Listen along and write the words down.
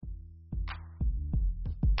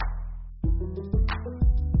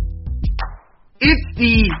It's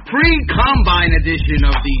the pre-combine edition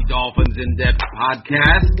of the Dolphins In Depth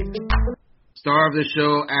podcast. Star of the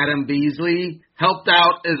show, Adam Beasley, helped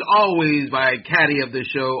out as always by caddy of the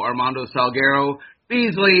show, Armando Salguero.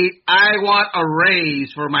 Beasley, I want a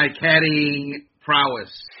raise for my caddying prowess.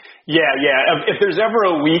 Yeah. If there's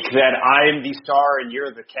ever a week that I'm the star and you're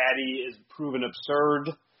the caddy is proven absurd,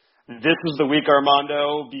 this is the week,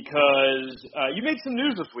 Armando, because you made some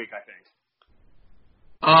news this week, I think.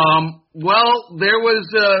 Well, there was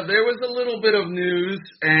a little bit of news,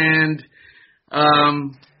 and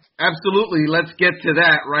absolutely, let's get to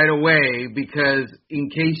that right away, because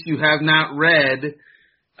in case you have not read,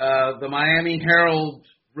 the Miami Herald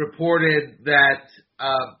reported that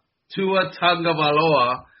Tua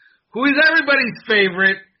Tagovailoa, who is everybody's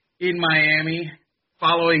favorite in Miami,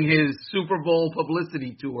 following his Super Bowl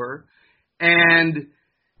publicity tour, and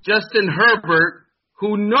Justin Herbert,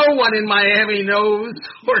 who no one in Miami knows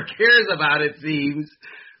or cares about, it seems,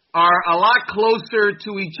 are a lot closer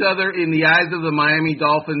to each other in the eyes of the Miami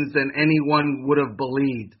Dolphins than anyone would have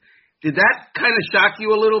believed. Did that kind of shock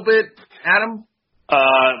you a little bit, Adam?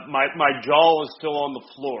 My jaw is still on the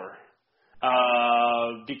floor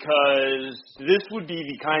because this would be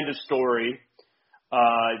the kind of story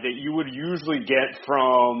that you would usually get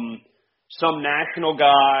from some national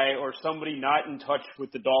guy or somebody not in touch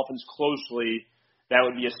with the Dolphins closely. That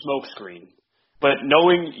would be a smokescreen. But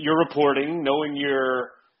knowing your reporting, knowing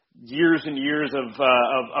your years and years of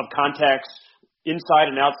contacts inside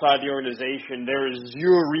and outside the organization, there is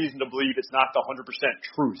zero reason to believe it's not the 100%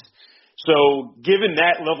 truth. So given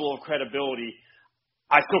that level of credibility,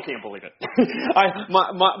 I still can't believe it.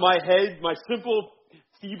 My head, my simple,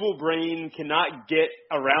 feeble brain cannot get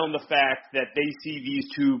around the fact that they see these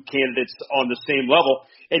two candidates on the same level.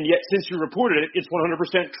 And yet, since you reported it, it's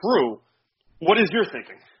 100% true. What is your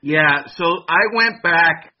thinking? Yeah, so I went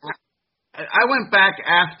back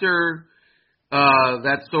after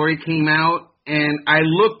that story came out, and I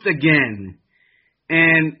looked again.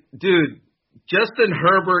 And, dude, Justin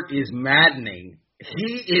Herbert is maddening.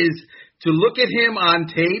 He is, to look at him on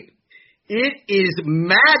tape, it is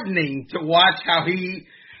maddening to watch how he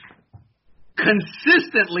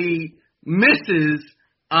consistently misses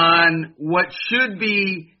on what should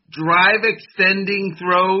be drive-extending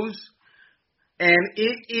throws. And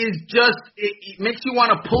it is just, it makes you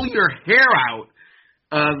want to pull your hair out.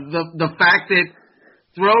 The fact that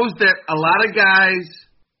throws that a lot of guys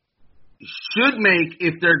should make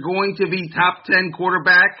if they're going to be top 10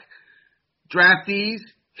 quarterback draftees,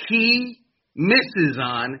 he misses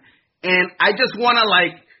on. And I just want to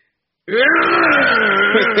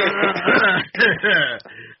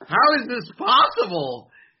how is this possible?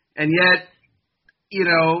 And yet, you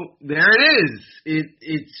know, there it is.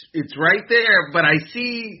 It's right there. But I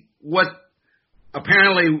see what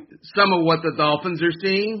apparently some of what the Dolphins are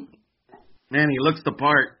seeing. Man, he looks the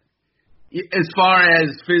part as far as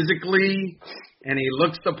physically, and he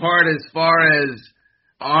looks the part as far as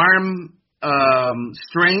arm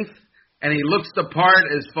strength, and he looks the part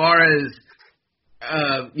as far as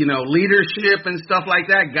leadership and stuff like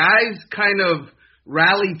that. Guys kind of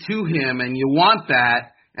rally to him, and you want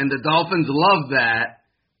that. And the Dolphins love that.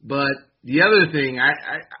 But the other thing,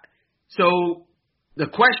 so the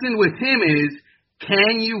question with him is,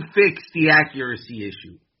 can you fix the accuracy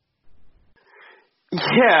issue?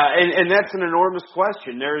 Yeah, and that's an enormous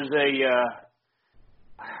question. There's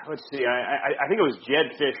let's see, I think it was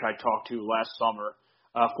Jed Fish I talked to last summer,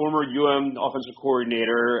 former offensive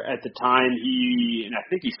coordinator at the time. And I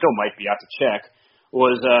think he still might be, I have to check,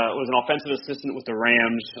 was an offensive assistant with the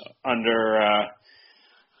Rams under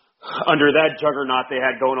that juggernaut they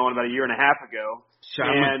had going on about a year and a half ago.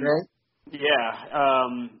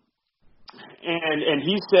 And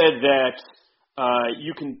he said that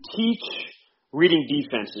you can teach reading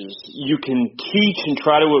defenses, you can teach and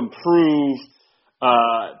try to improve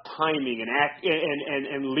timing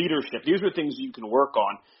and leadership. These are things you can work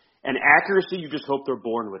on. And accuracy, you just hope they're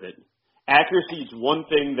born with it. Accuracy is one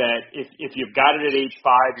thing that if you've got it at age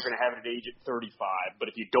 5, you're going to have it at age 35. But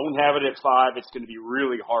if you don't have it at 5, it's going to be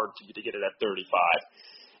really hard for you to get it at 35.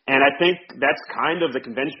 And I think that's kind of the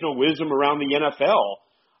conventional wisdom around the NFL.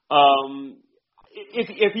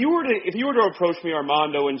 If you were to approach me,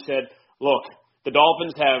 Armando, and said, look, the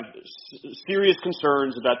Dolphins have serious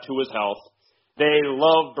concerns about Tua's health. They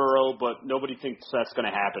love Burrow, but nobody thinks that's going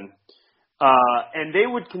to happen. And they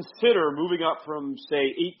would consider moving up from, say,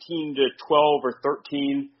 18 to 12 or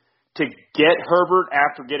 13 to get Herbert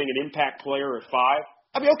after getting an impact player at 5.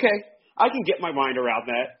 I'd be okay. I can get my mind around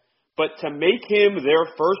that. But to make him their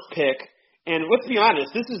first pick, and let's be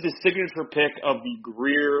honest, this is the signature pick of the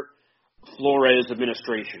Greer Flores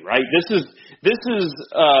administration, right? This is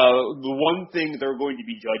the one thing they're going to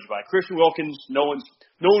be judged by. Christian Wilkins, no one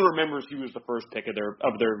remembers he was the first pick of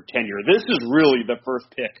their tenure. This is really the first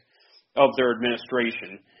pick of their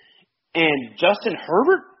administration. And Justin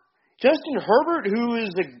Herbert, who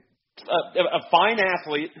is a fine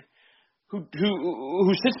athlete,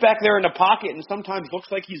 who sits back there in the pocket and sometimes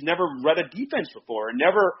looks like he's never read a defense before and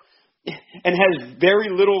has very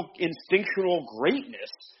little instinctual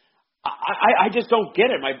greatness. I just don't get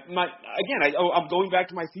it. I'm going back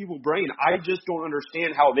to my feeble brain. I just don't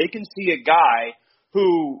understand how they can see a guy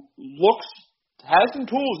who has some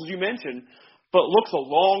tools, as you mentioned, but looks a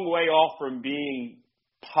long way off from being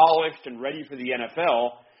polished and ready for the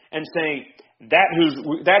NFL, and saying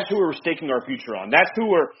that's who we're staking our future on. That's who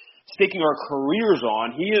we're staking our careers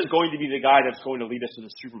on. He is going to be the guy that's going to lead us to the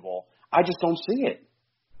Super Bowl. I just don't see it.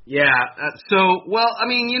 Yeah.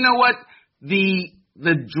 You know what?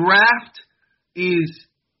 The draft is,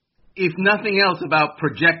 if nothing else, about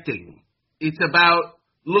projecting. It's about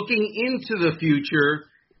looking into the future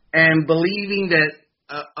and believing that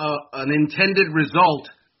an intended result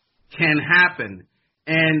can happen.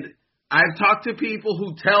 And I've talked to people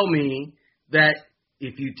who tell me that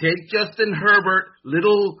if you take Justin Herbert,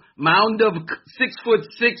 little mound of 6'6",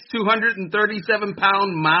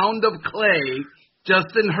 237-pound mound of clay,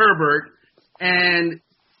 Justin Herbert, and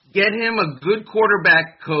get him a good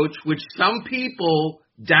quarterback coach, which some people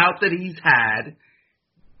doubt that he's had,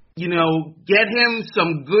 get him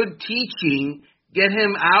some good teaching, get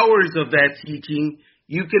him hours of that teaching,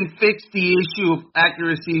 you can fix the issue of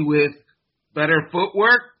accuracy with better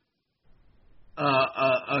footwork,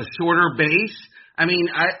 a shorter base. I mean,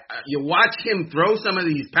 you watch him throw some of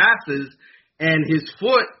these passes, and his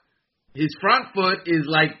front foot is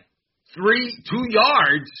like 2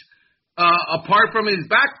 yards apart from his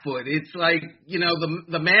back foot. It's like,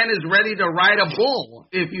 the man is ready to ride a bull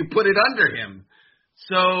if you put it under him.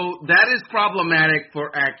 So that is problematic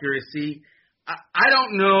for accuracy. I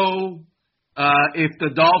don't know if the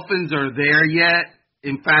Dolphins are there yet.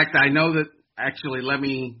 In fact, I know that – actually, let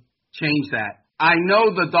me change that. I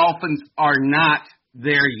know the Dolphins are not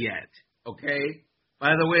there yet, okay?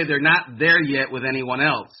 By the way, they're not there yet with anyone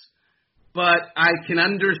else. But I can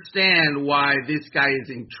understand why this guy is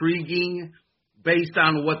intriguing based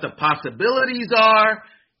on what the possibilities are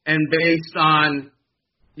and based on,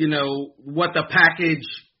 what the package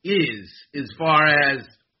is as far as,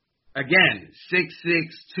 again, 6'6",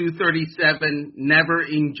 237, never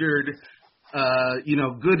injured,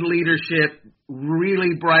 good leadership,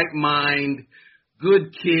 really bright mind,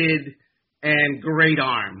 good kid, and great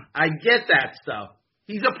arm. I get that stuff.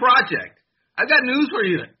 He's a project. I've got news for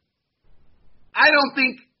you. I don't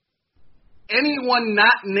think anyone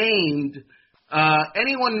not named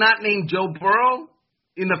Joe Burrow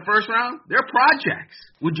in the first round, they're projects.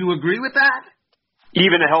 Would you agree with that?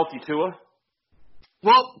 Even a healthy Tua?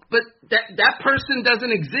 Well, but that person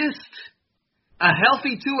doesn't exist. A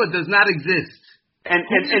healthy Tua does not exist. And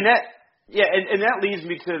that leads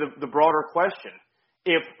me to the broader question.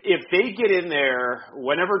 If they get in there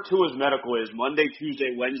whenever Tua's medical is, Monday,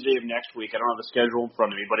 Tuesday, Wednesday of next week, I don't have the schedule in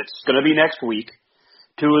front of me, but it's going to be next week.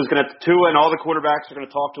 Tua and all the quarterbacks are going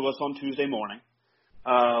to talk to us on Tuesday morning.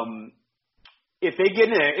 If they get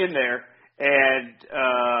in there and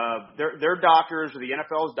their doctors or the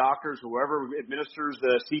NFL's doctors, whoever administers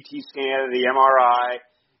the CT scan, the MRI,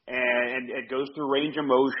 and it goes through range of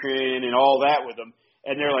motion and all that with them,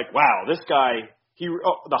 and they're like, wow, this guy,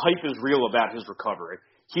 the hype is real about his recovery.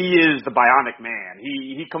 He is the bionic man.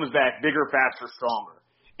 He comes back bigger, faster, stronger.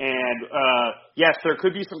 And yes, there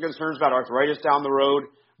could be some concerns about arthritis down the road,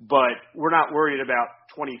 but we're not worried about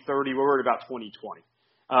 2030. We're worried about 2020.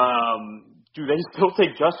 Do they still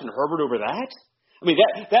take Justin Herbert over that? I mean,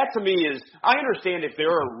 that to me is, I understand if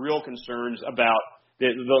there are real concerns about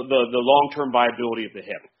the long-term viability of the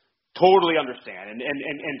hip. Totally understand.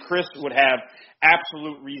 And Chris would have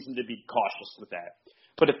absolute reason to be cautious with that.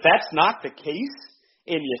 But if that's not the case,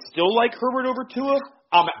 and you still like Herbert over Tua,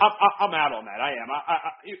 I'm out on that. I am.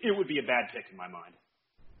 It would be a bad pick in my mind.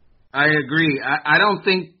 I agree. I don't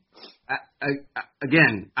think,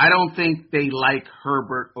 I don't think they like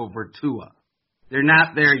Herbert over Tua. They're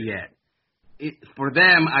not there yet. For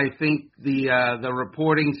them, I think the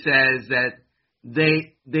reporting says that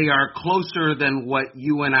they are closer than what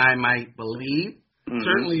you and I might believe. Mm-hmm.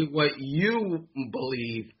 Certainly what you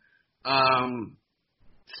believe.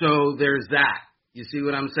 So there's that. You see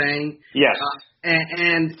what I'm saying? Yes.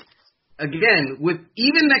 And again, with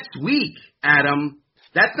even next week, Adam,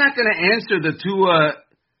 that's not going to answer the Tua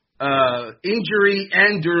injury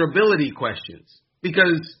and durability questions,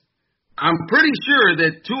 because I'm pretty sure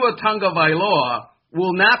that Tua Tagovailoa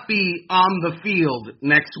will not be on the field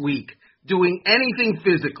next week doing anything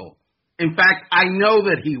physical. In fact, I know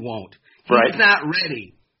that he won't. He's not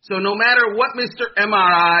ready. So no matter what Mr.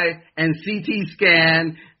 MRI and CT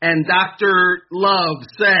scan and Dr. Love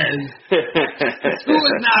says,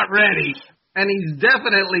 Tua's not ready. And he's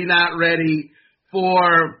definitely not ready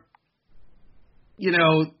for,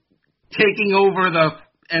 taking over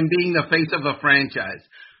and being the face of a franchise.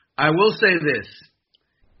 I will say this.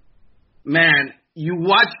 Man, you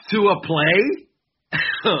watch Tua play?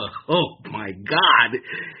 Oh, my God.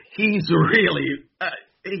 He's really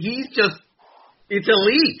it's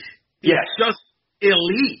elite. Yes. It's just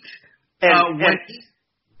elite.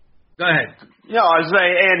 Go ahead. No, I was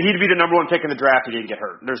saying, and he'd be the number one pick in the draft if he didn't get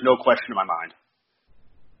hurt. There's no question in my mind.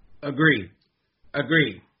 Agree.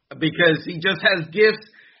 Because he just has gifts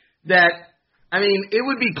that, it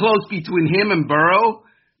would be close between him and Burrow,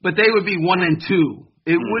 but they would be 1 and 2.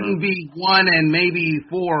 It wouldn't be 1 and maybe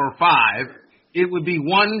 4 or 5. It would be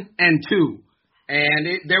 1 and 2. And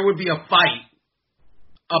there would be a fight,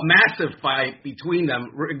 a massive fight between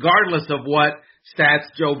them, regardless of what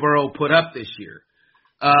stats Joe Burrow put up this year.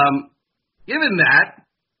 Given that,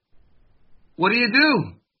 what do? You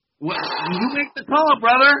make the call,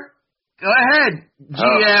 brother. Go ahead,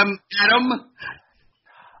 GM Adam.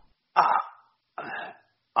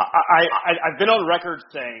 I've been on record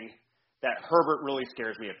saying that Herbert really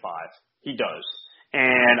scares me at 5. He does.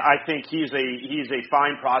 And I think he's a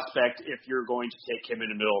fine prospect if you're going to take him in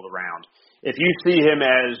the middle of the round. If you see him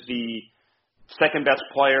as the second best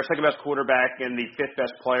quarterback, and the 5th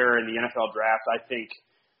best player in the NFL draft, I think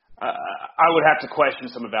I would have to question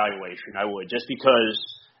some evaluation. I would, just because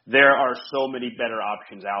there are so many better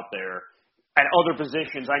options out there at other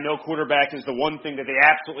positions. I know quarterback is the one thing that they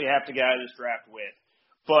absolutely have to get out of this draft with,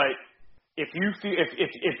 but if you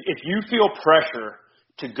feel pressure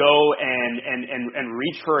to go and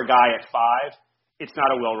reach for a guy at 5, it's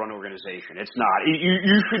not a well-run organization. It's not.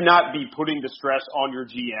 You should not be putting the stress on your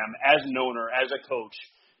GM as an owner, as a coach,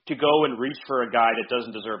 to go and reach for a guy that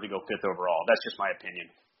doesn't deserve to go 5th overall. That's just my opinion.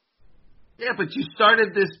 Yeah, but you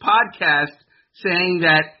started this podcast saying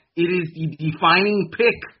that it is the defining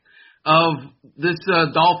pick of this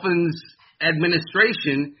Dolphins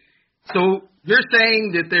administration. So you're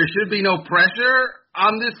saying that there should be no pressure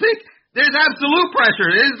on this pick? There's absolute pressure.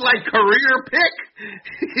 It is like career pick.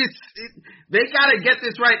 They got to get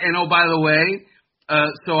this right. And, oh, by the way,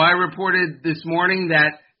 so I reported this morning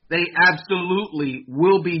that they absolutely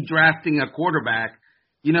will be drafting a quarterback.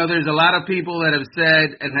 There's a lot of people that have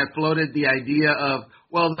said and have floated the idea of,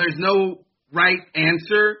 well, there's no right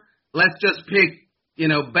answer. Let's just pick,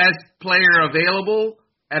 best player available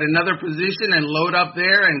at another position and load up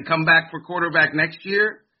there and come back for quarterback next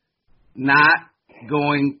year. Not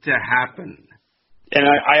going to happen. And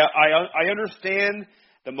I understand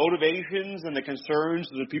the motivations and the concerns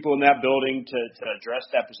of the people in that building to address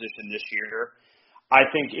that position this year. I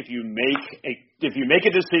think if you make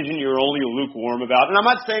a decision you're only lukewarm about, and I'm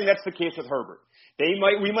not saying that's the case with Herbert.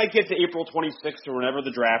 We might get to April 26th or whenever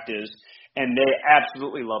the draft is, and they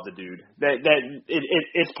absolutely love the dude.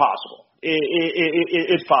 It's possible.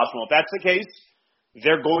 It's possible. If that's the case,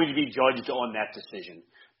 they're going to be judged on that decision.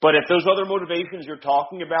 But if those other motivations you're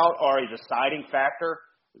talking about are a deciding factor,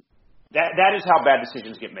 that is how bad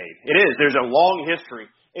decisions get made. It is. There's a long history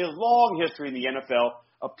in the NFL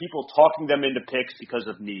of people talking them into picks because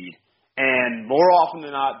of need. And more often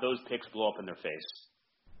than not, those picks blow up in their face.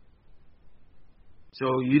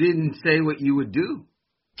 So you didn't say what you would do.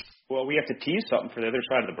 Well, we have to tease something for the other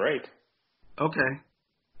side of the break. Okay.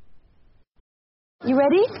 You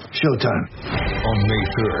ready? Showtime. On May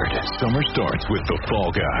 3rd, summer starts with The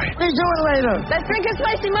Fall Guy. What are you doing later? Let's drink a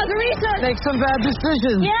spicy margarita. Make some bad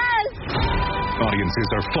decisions. Yes! Audiences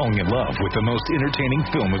are falling in love with the most entertaining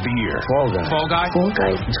film of the year. Fall Guy. Fall Guy? Fall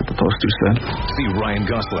Guy. That's what the poster said. See Ryan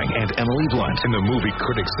Gosling and Emily Blunt in the movie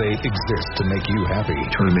critics say exists to make you happy.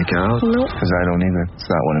 Trying to make it out? Nope. Because I don't either. It's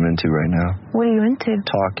not what I'm into right now. What are you into?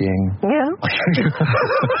 Talking. Yeah.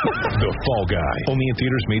 The Fall Guy. Only in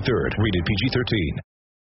theaters May 3rd. Rated PG-13.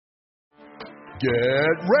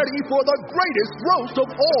 Get ready for the greatest roast of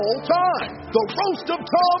all time. The Roast of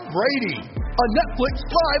Tom Brady. A Netflix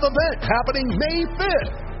live event happening May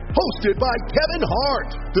 5th. Hosted by Kevin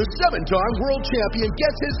Hart. The 7-time world champion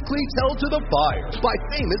gets his cleats held to the fire by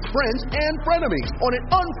famous friends and frenemies on an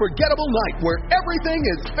unforgettable night where everything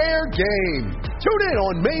is fair game. Tune in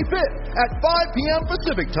on May 5th at 5 p.m.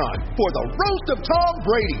 Pacific time for the Roast of Tom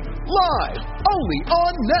Brady. Live only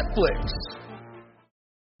on Netflix.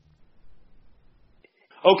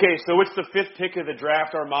 Okay, so it's the 5th pick of the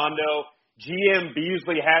draft, Armando. GM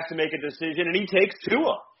Beasley has to make a decision, and he takes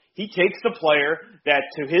Tua. He takes the player that,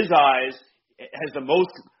 to his eyes, has the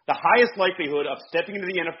highest likelihood of stepping into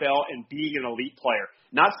the NFL and being an elite player.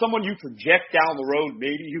 Not someone you project down the road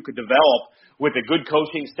maybe you could develop with a good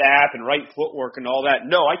coaching staff and right footwork and all that.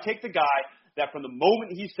 No, I take the guy that from the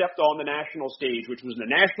moment he stepped on the national stage, which was the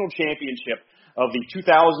national championship of the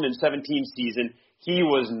 2017 season, he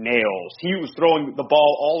was nails. He was throwing the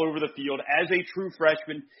ball all over the field. As a true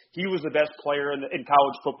freshman, he was the best player in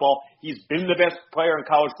college football. He's been the best player in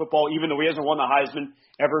college football, even though he hasn't won the Heisman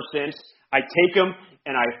ever since. I take him,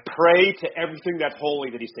 and I pray to everything that's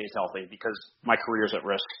holy that he stays healthy because my career's at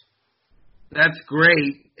risk. That's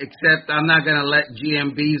great, except I'm not going to let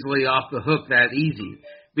GM Beasley off the hook that easy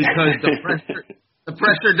because the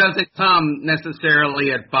pressure doesn't come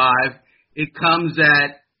necessarily at 5. It comes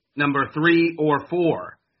at number 3 or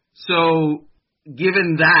 4. So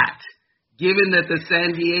given that the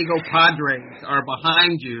San Diego Padres are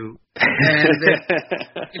behind you, and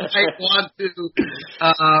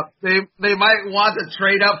they might want to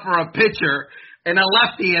trade up for a pitcher and a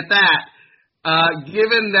lefty at that.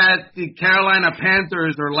 Given that the Carolina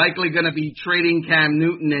Panthers are likely going to be trading Cam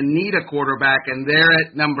Newton and need a quarterback, and they're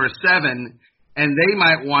at number 7, and they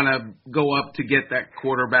might want to go up to get that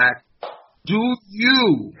quarterback, do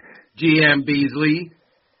you, GM Beasley,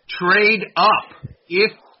 trade up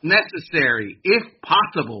if necessary, if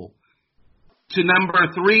possible, to number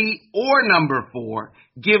 3 or number 4,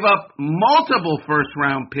 give up multiple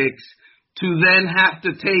first-round picks to then have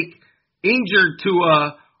to take injured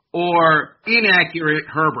Tua or inaccurate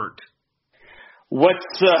Herbert? What's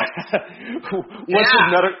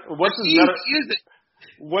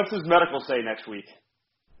his medical say next week?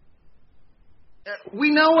 We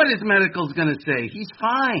know what his medical's going to say. He's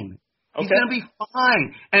fine. He's going to be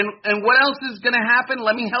fine. And what else is going to happen?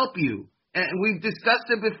 Let me help you. And we've discussed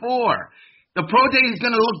it before. The pro day is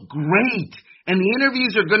going to look great, and the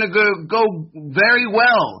interviews are going to go very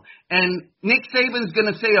well. And Nick Saban's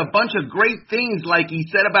going to say a bunch of great things like he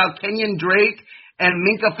said about Kenyon Drake and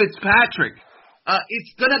Minkah Fitzpatrick.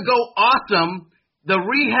 It's going to go awesome. The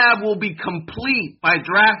rehab will be complete by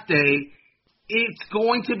draft day. It's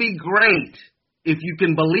going to be great, if you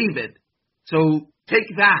can believe it. So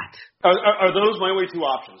take that. Are those my only 2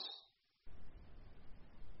 options?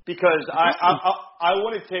 Because I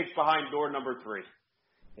want to take behind door number 3.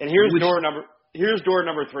 And here's door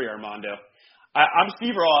number 3, Armando. I'm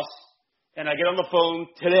Steve Ross, and I get on the phone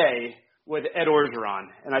today with Ed Orgeron,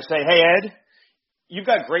 and I say, hey, Ed, you've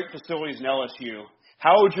got great facilities in LSU.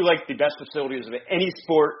 How would you like the best facilities of any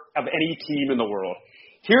sport, of any team in the world?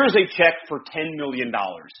 Here's a check for $10 million.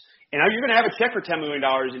 And now you're going to have a check for $10 million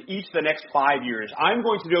in each of the next 5 years. I'm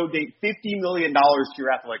going to donate $50 million to your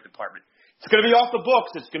athletic department. It's going to be off the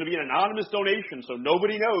books. It's going to be an anonymous donation, so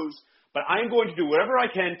nobody knows. But I'm going to do whatever I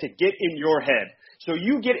can to get in your head. So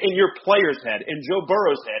you get in your player's head, in Joe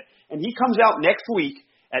Burrow's head, and he comes out next week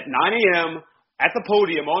at 9 a.m. at the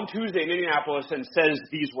podium on Tuesday in Indianapolis and says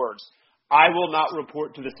these words: I will not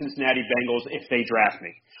report to the Cincinnati Bengals if they draft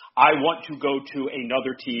me. I want to go to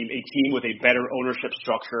another team, a team with a better ownership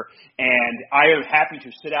structure, and I am happy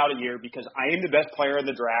to sit out a year because I am the best player in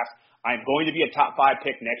the draft. I'm going to be a top 5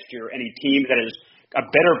 pick next year, and a team that is a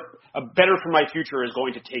better for my future is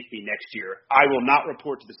going to take me next year. I will not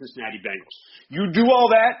report to the Cincinnati Bengals. You do all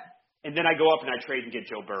that, and then I go up and I trade and get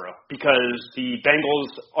Joe Burrow because the Bengals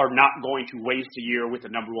are not going to waste a year with the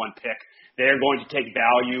number 1 pick. They're going to take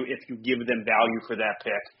value if you give them value for that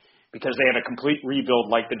pick, because they have a complete rebuild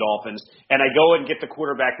like the Dolphins. And I go and get the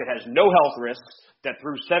quarterback that has no health risks, that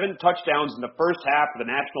threw 7 touchdowns in the first half of the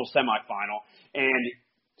national semifinal. And,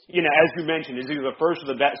 you know, as you mentioned, is either the first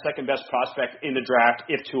or the second best prospect in the draft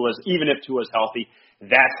even if Tua's healthy.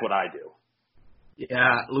 That's what I do.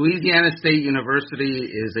 Yeah, Louisiana State University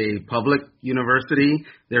is a public university.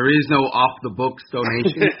 There is no off-the-books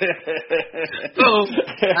donation. So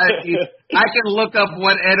I can look up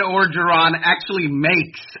what Ed Orgeron actually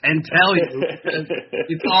makes and tell you.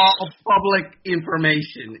 It's all public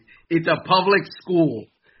information. It's a public school.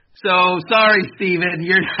 So sorry, Steven,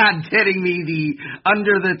 you're not getting me the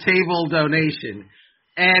under-the-table donation.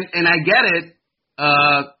 And I get it.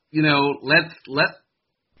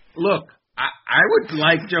 Look. I would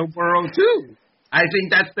like Joe Burrow, too. I think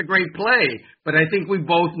that's the great play. But I think we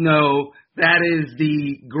both know that is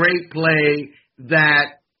the great play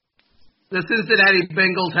that the Cincinnati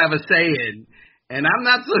Bengals have a say in. And I'm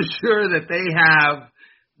not so sure that they have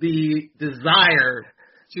the desire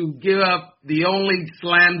to give up the only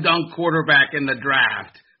slam-dunk quarterback in the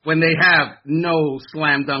draft when they have no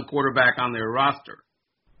slam-dunk quarterback on their roster.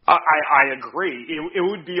 I agree. It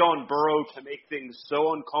would be on Burrow to make things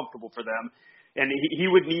so uncomfortable for them, and he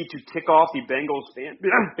would need to tick off the Bengals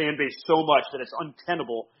fan base so much that it's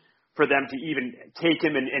untenable for them to even take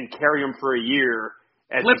him and carry him for a year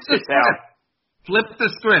as he sits out. Flip the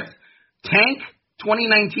script. Tank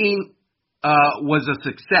 2019 was a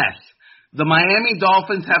success. The Miami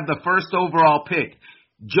Dolphins have the first overall pick.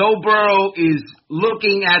 Joe Burrow is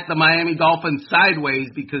looking at the Miami Dolphins sideways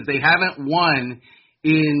because they haven't won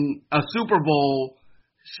in a Super Bowl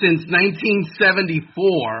since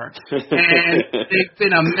 1974, and they've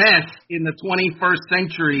been a mess in the 21st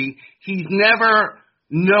century. He's never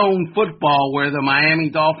known football where the Miami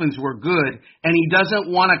Dolphins were good, and he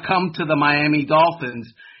doesn't want to come to the Miami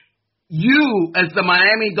Dolphins. You, as the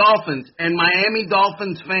Miami Dolphins and Miami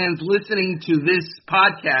Dolphins fans listening to this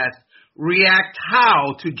podcast, react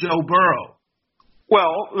how to Joe Burrow?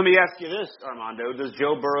 Well, let me ask you this, Armando. Does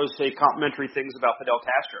Joe Burrow say complimentary things about Fidel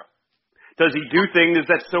Castro? Does he do things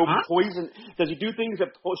that so poison? Does he do things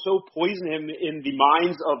that so poison him in the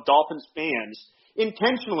minds of Dolphins fans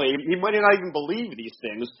intentionally? He might not even believe these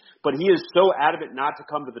things, but he is so adamant not to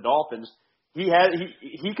come to the Dolphins.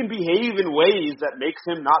 He can behave in ways that makes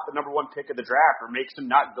him not the number one pick of the draft or makes him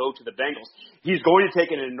not go to the Bengals. He's going to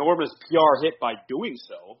take an enormous PR hit by doing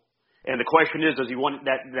so. And the question is, does he want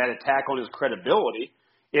that attack on his credibility?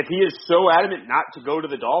 If he is so adamant not to go to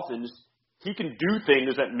the Dolphins, he can do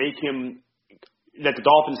things that make him that the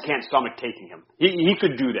Dolphins can't stomach taking him. He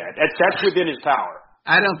could do that. That's within his power.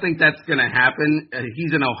 I don't think that's going to happen.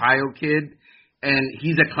 He's an Ohio kid, and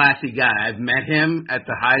he's a classy guy. I've met him at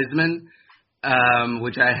the Heisman,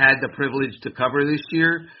 which I had the privilege to cover this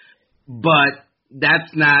year, but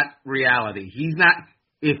that's not reality. He's not.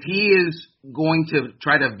 If he is going to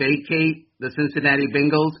try to vacate the Cincinnati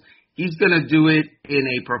Bengals, he's going to do it in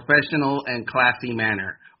a professional and classy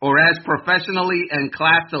manner, or as professionally and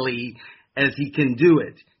classily as he can do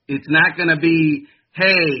it. It's not going to be,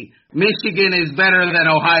 hey, Michigan is better than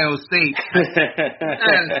Ohio State.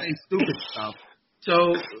 That's say stupid stuff.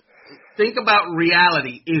 So think about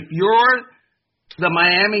reality. If you're the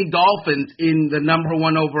Miami Dolphins in the number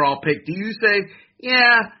one overall pick, do you say,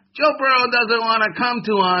 yeah, Joe Burrow doesn't want to come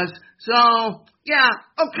to us, so, yeah,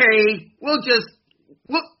 okay,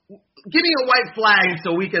 give me a white flag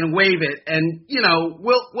so we can wave it, and,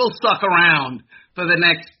 we'll suck around for the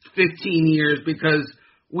next 15 years because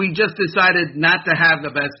we just decided not to have the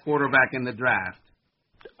best quarterback in the draft.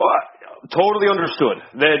 Well, totally understood.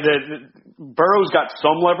 Burrow's got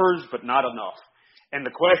some levers, but not enough. And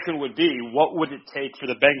the question would be, what would it take for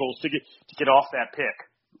the Bengals to get off that pick?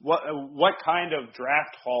 What kind of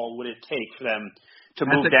draft haul would it take for them to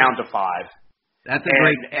move down to 5? That's a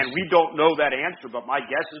great question. And we don't know that answer, but my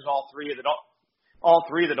guess is all three of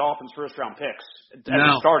the Dolphins' first-round picks as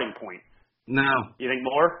a starting point. No. You think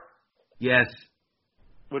more? Yes.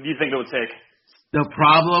 What do you think it would take? The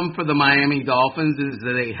problem for the Miami Dolphins is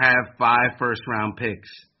that they have 5 first-round picks.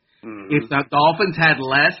 Mm-hmm. If the Dolphins had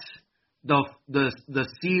less, the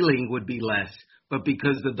ceiling would be less. But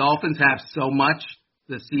because the Dolphins have so much,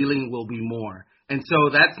 the ceiling will be more. And so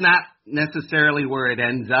that's not necessarily where it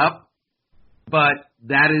ends up, but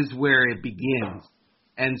that is where it begins.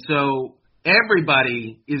 And so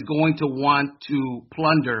everybody is going to want to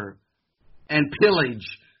plunder and pillage.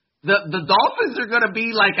 The Dolphins are going to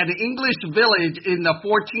be like an English village in the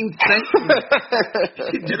 14th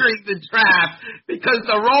century during the draft because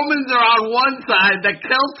the Romans are on one side, the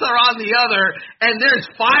Celts are on the other, and there's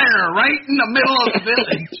fire right in the middle of the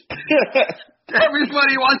village.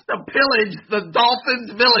 Everybody wants to pillage the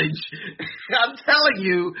Dolphins village. I'm telling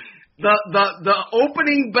you, the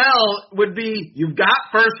opening bell would be, you've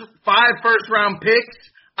got 5 first-round picks,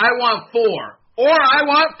 I want 4. Or I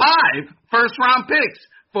want 5 first-round picks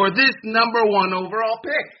for this number 1 overall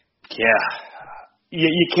pick. Yeah.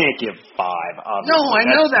 You can't give 5, obviously. No, I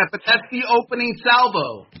know that, but that's the opening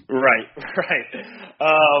salvo. Right.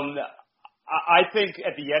 I think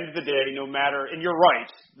at the end of the day, no matter, and you're right,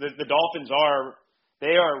 the Dolphins are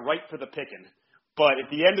ripe for the picking. But at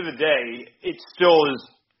the end of the day, it still is,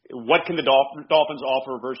 what can the Dolphins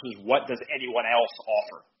offer versus what does anyone else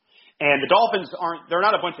offer? And the Dolphins they're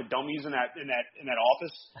not a bunch of dummies in that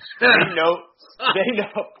office. They know.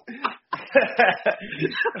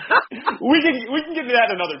 We can get into that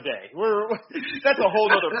another day. That's a whole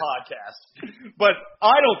other podcast. But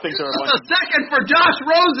I don't think they're a bunch. A second for Josh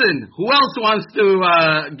Rosen. Who else wants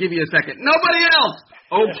to give you a second? Nobody else.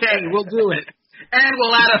 Okay, we'll do it. And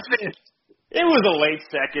we'll add a 5th. It was a late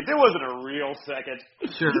second. It wasn't a real second.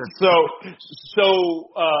 Sure.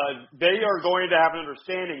 So they are going to have an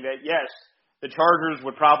understanding that, yes, the Chargers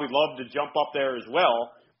would probably love to jump up there as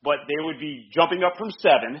well, but they would be jumping up from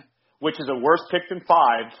 7, which is a worse pick than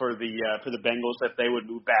 5 for the Bengals if they would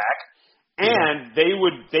move back. And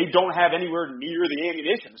they don't have anywhere near the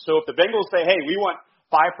ammunition. So if the Bengals say, hey, we want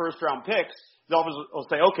 5 first-round picks, the Dolphins will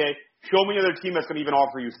say, okay, show me another team that's going to even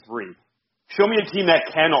offer you 3. Show me a team that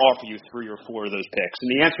can offer you 3 or 4 of those picks. And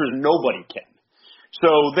the answer is nobody can. So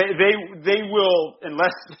they will,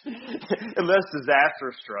 unless disaster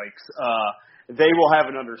strikes, they will have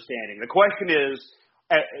an understanding. The question is,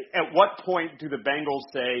 at what point do the Bengals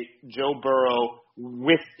say Joe Burrow,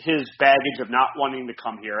 with his baggage of not wanting to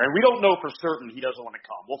come here, and we don't know for certain he doesn't want to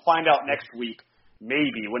come. We'll find out next week,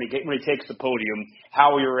 maybe when he takes the podium,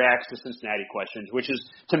 how he reacts to Cincinnati questions, which is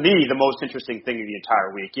to me the most interesting thing of the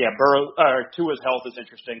entire week. Yeah, Tua's health is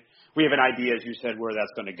interesting. We have an idea, as you said, where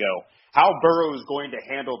that's going to go. How Burrow is going to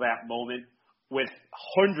handle that moment with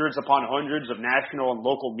hundreds upon hundreds of national and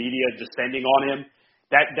local media descending on him.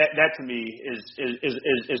 That to me is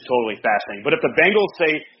totally fascinating. But if the Bengals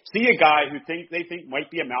see a guy who they think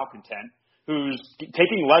might be a malcontent, who's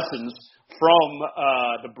taking lessons from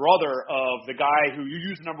the brother of the guy who you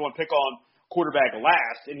used the number 1 pick on quarterback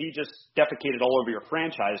last, and he just defecated all over your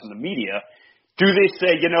franchise in the media, do they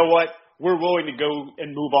say, you know what, we're willing to go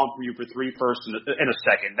and move on from you for 3 firsts and a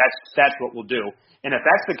second? That's what we'll do. And if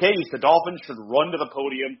that's the case, the Dolphins should run to the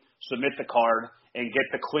podium, submit the card, and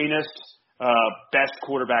get the cleanest, best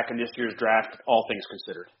quarterback in this year's draft, all things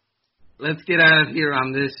considered. Let's get out of here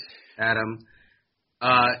on this, Adam.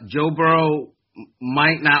 Joe Burrow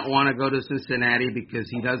might not want to go to Cincinnati because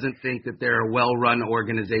he doesn't think that they're a well-run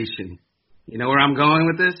organization. You know where I'm going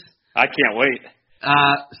with this? I can't wait.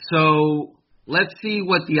 So let's see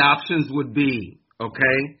what the options would be,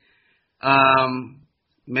 okay?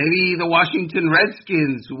 Maybe the Washington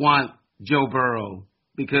Redskins want Joe Burrow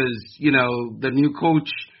because, the new coach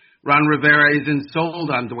 – Ron Rivera isn't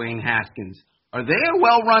sold on Dwayne Haskins. Are they a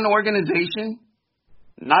well-run organization?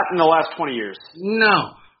 Not in the last 20 years.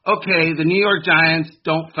 No. Okay, the New York Giants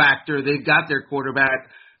don't factor. They've got their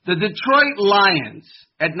quarterback. The Detroit Lions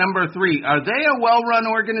at number 3, are they a well-run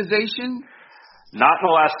organization? Not in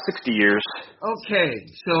the last 60 years. Okay,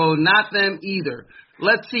 so not them either.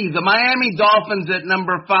 Let's see, the Miami Dolphins at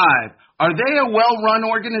number 5, are they a well-run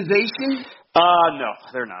organization? No,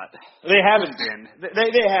 they're not. They haven't been.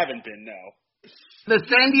 They haven't been, no. The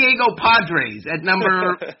San Diego Padres at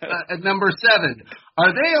number 7.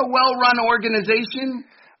 Are they a well-run organization?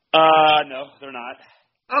 No, they're not.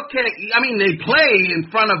 Okay, I mean, they play in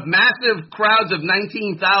front of massive crowds of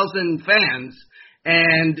 19,000 fans,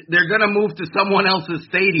 and they're going to move to someone else's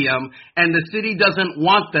stadium, and the city doesn't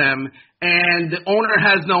want them, and the owner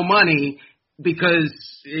has no money, because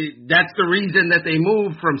that's the reason that they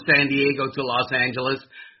moved from San Diego to Los Angeles.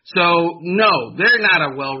 So, no, they're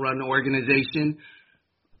not a well-run organization.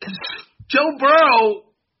 Joe Burrow,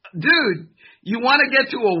 dude, you want to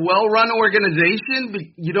get to a well-run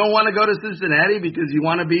organization? You don't want to go to Cincinnati because you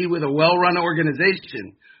want to be with a well-run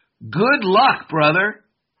organization. Good luck, brother.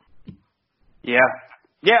 Yeah.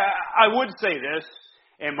 Yeah, I would say this,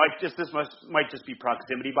 and this might just be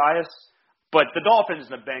proximity bias, but the Dolphins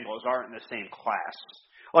and the Bengals aren't in the same class.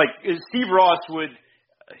 Like, Steve Ross would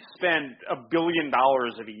spend $1 billion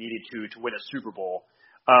if he needed to win a Super Bowl.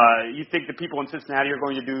 You think the people in Cincinnati are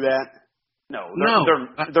going to do that? No,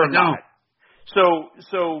 they're not.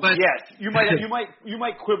 But yes, you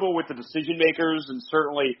might quibble with the decision makers, and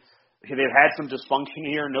certainly they've had some dysfunction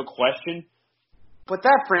here, no question. But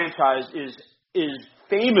that franchise is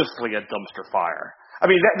famously a dumpster fire. I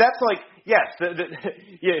mean, that's like, yes,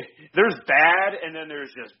 there's bad, and then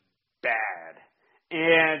there's just bad.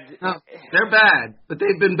 And no, they're bad, but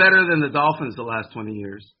they've been better than the Dolphins the last 20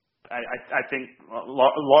 years. I think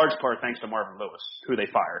large part thanks to Marvin Lewis, who they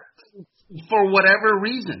fired. For whatever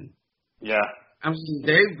reason. Yeah. I mean,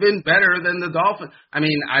 they've been better than the Dolphins. I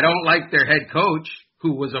mean, I don't like their head coach,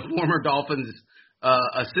 who was a former Dolphins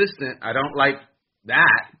assistant. I don't like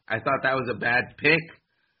that. I thought that was a bad pick.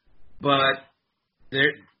 But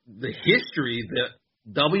the history, the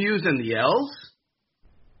W's and the L's,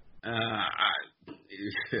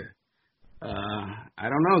 I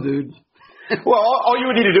don't know, dude. Well, all you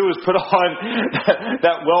would need to do is put on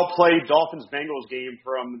that well-played Dolphins-Bengals game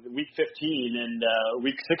from week 15 and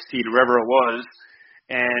week 16, wherever it was,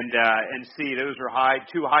 and see those are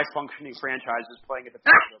two high-functioning franchises playing at the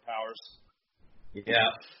top of their powers.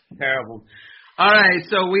 Yeah, terrible. All right,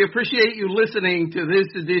 so we appreciate you listening to this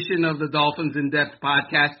edition of the Dolphins In Depth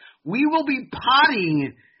podcast. We will be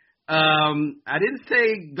potting. I didn't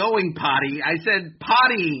say going potty. I said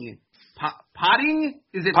potting. Potting?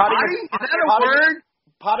 Is it potting? Is that a word?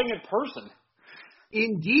 Potting in person.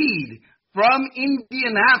 Indeed. From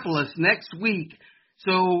Indianapolis next week.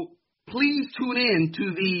 So please tune in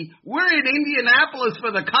to we're in Indianapolis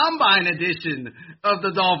for the Combine edition of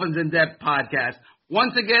the Dolphins in Depth podcast.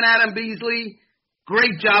 Once again, Adam Beasley,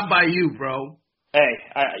 great job by you, bro. Hey,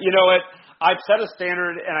 you know what? I've set a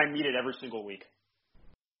standard and I meet it every single week.